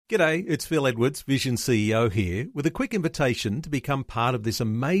G'day, it's Phil Edwards, Vision CEO here, with a quick invitation to become part of this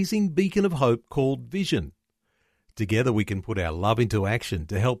amazing beacon of hope called Vision. Together we can put our love into action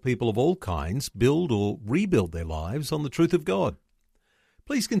to help people of all kinds build or rebuild their lives on the truth of God.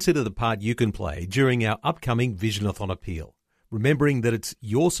 Please consider the part you can play during our upcoming Visionathon appeal, remembering that it's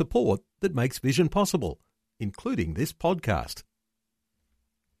your support that makes Vision possible, including this podcast.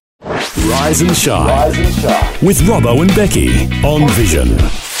 Rise and Shine with Robbo and Becky on Vision.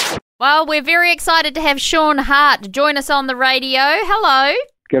 Well, we're very excited to have Sean Hart join us on the radio. Hello.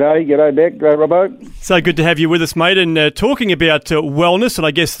 G'day Beck, g'day Robbo. So good to have you with us, mate, and talking about wellness and I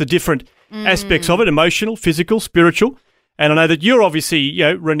guess the different aspects of it, emotional, physical, spiritual. And I know that you're obviously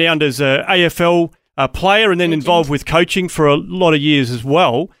renowned as a AFL player and then involved with coaching for a lot of years as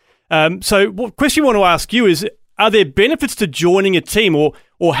well. So what question I want to ask you is, are there benefits to joining a team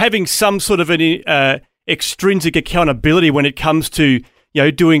or having some sort of an extrinsic accountability when it comes to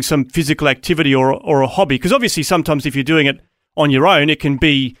doing some physical activity or a hobby? Because obviously sometimes if you're doing it on your own, it can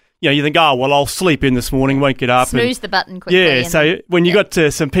be, you think, oh, well, I'll sleep in this morning, won't get up. Snooze the button quickly. Yeah, so when you got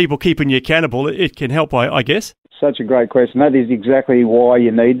some people keeping you accountable, it can help, I guess. Such a great question. That is exactly why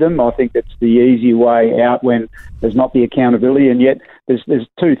you need them. I think that's the easy way out when there's not the accountability, and yet there's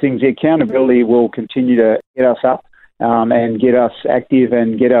two things. The accountability will continue to get us up and get us active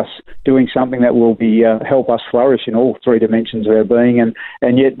and get us doing something that will be help us flourish in all three dimensions of our being.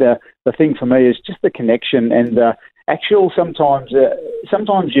 And yet the thing for me is just the connection and actual. Sometimes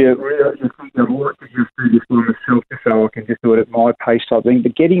you really think I want to just do this by myself, just so I can just do it at my pace type thing.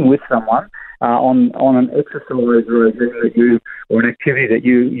 But getting with someone on an exercise regime or an activity that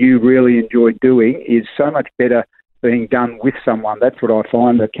you really enjoy doing is so much better being done with someone. That's what I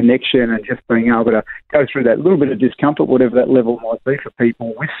find, the connection and just being able to go through that little bit of discomfort, whatever that level might be for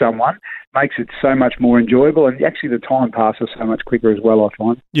people, with someone makes it so much more enjoyable, and actually the time passes so much quicker as well, I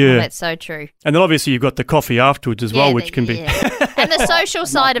find. Yeah. That's so true. And then obviously you've got the coffee afterwards as well, which can be... And the social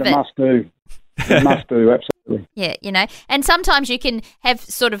side of it. Must do. Must do, absolutely. Yeah, and sometimes you can have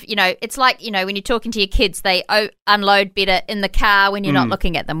sort of, it's like, when you're talking to your kids, they unload better in the car when you're not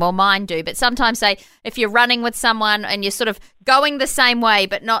looking at them. Well, mine do. But sometimes if you're running with someone and you're sort of going the same way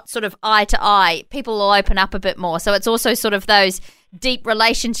but not sort of eye to eye, people will open up a bit more. So it's also sort of those deep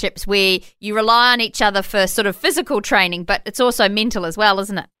relationships where you rely on each other for sort of physical training, but it's also mental as well,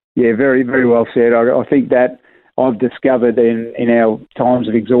 isn't it? Yeah, very, very well said. I think that I've discovered in our times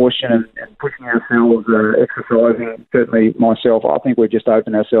of exhaustion and pushing ourselves, exercising, certainly myself, I think we've just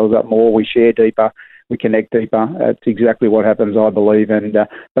opened ourselves up more. We share deeper, we connect deeper. That's exactly what happens, I believe. And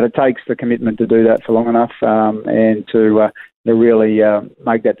but it takes the commitment to do that for long enough and to really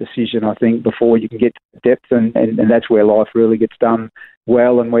make that decision, I think, before you can get to depth. And that's where life really gets done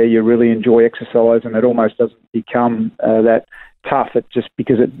well and where you really enjoy exercise, and it almost doesn't become that tough. It just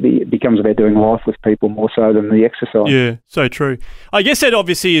because it becomes about doing life with people more so than the exercise. Yeah, so true. I guess that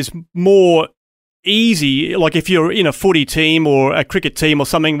obviously is more easy, like if you're in a footy team or a cricket team or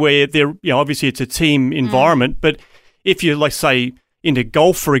something where they're, obviously it's a team environment, but if you're, like, say, into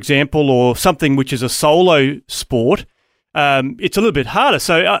golf, for example, or something which is a solo sport, it's a little bit harder.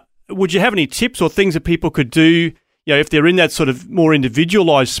 So would you have any tips or things that people could do, if they're in that sort of more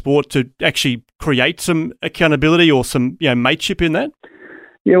individualised sport, to actually create some accountability or some, mateship in that?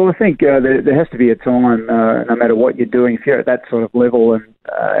 Yeah, well, I think there has to be a time, no matter what you're doing, if you're at that sort of level and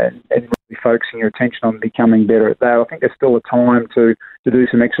really focusing your attention on becoming better at that, I think there's still a time to do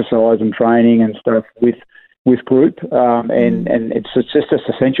some exercise and training and stuff with group, and it's just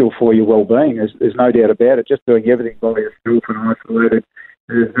essential for your well-being. There's no doubt about it. Just doing everything by yourself and isolated,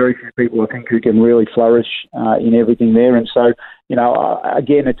 there's very few people, I think, who can really flourish in everything there. And so,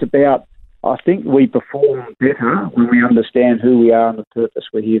 again, it's about, I think we perform better when we understand who we are and the purpose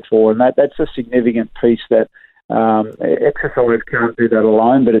we're here for. And that's a significant piece that exercise can't do that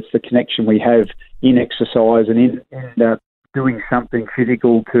alone, but it's the connection we have in exercise and in doing something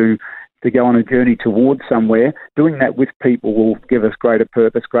physical to go on a journey towards somewhere. Doing that with people will give us greater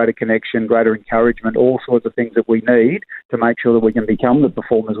purpose, greater connection, greater encouragement, all sorts of things that we need to make sure that we can become the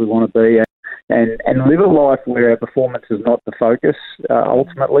performers we want to be and live a life where our performance is not the focus.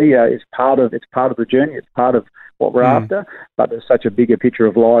 Ultimately, it's part of the journey. It's part of what we're after. But there's such a bigger picture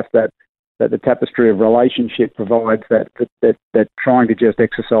of life that the tapestry of relationship provides that trying to just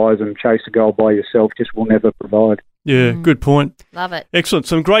exercise and chase a goal by yourself just will never provide. Yeah, good point. Love it. Excellent.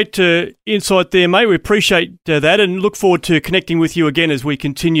 Some great insight there, mate. We appreciate that and look forward to connecting with you again as we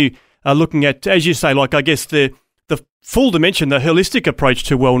continue looking at, as you say, like I guess the full dimension, the holistic approach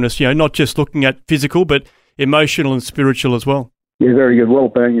to wellness, not just looking at physical but emotional and spiritual as well. Yeah, very good.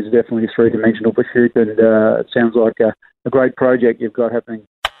 Wellbeing is definitely a three-dimensional pursuit, and it sounds like a great project you've got happening.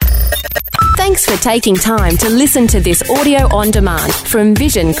 Thanks for taking time to listen to this audio on demand from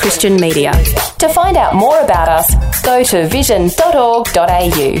Vision Christian Media. To find out more about us, go to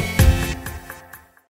vision.org.au.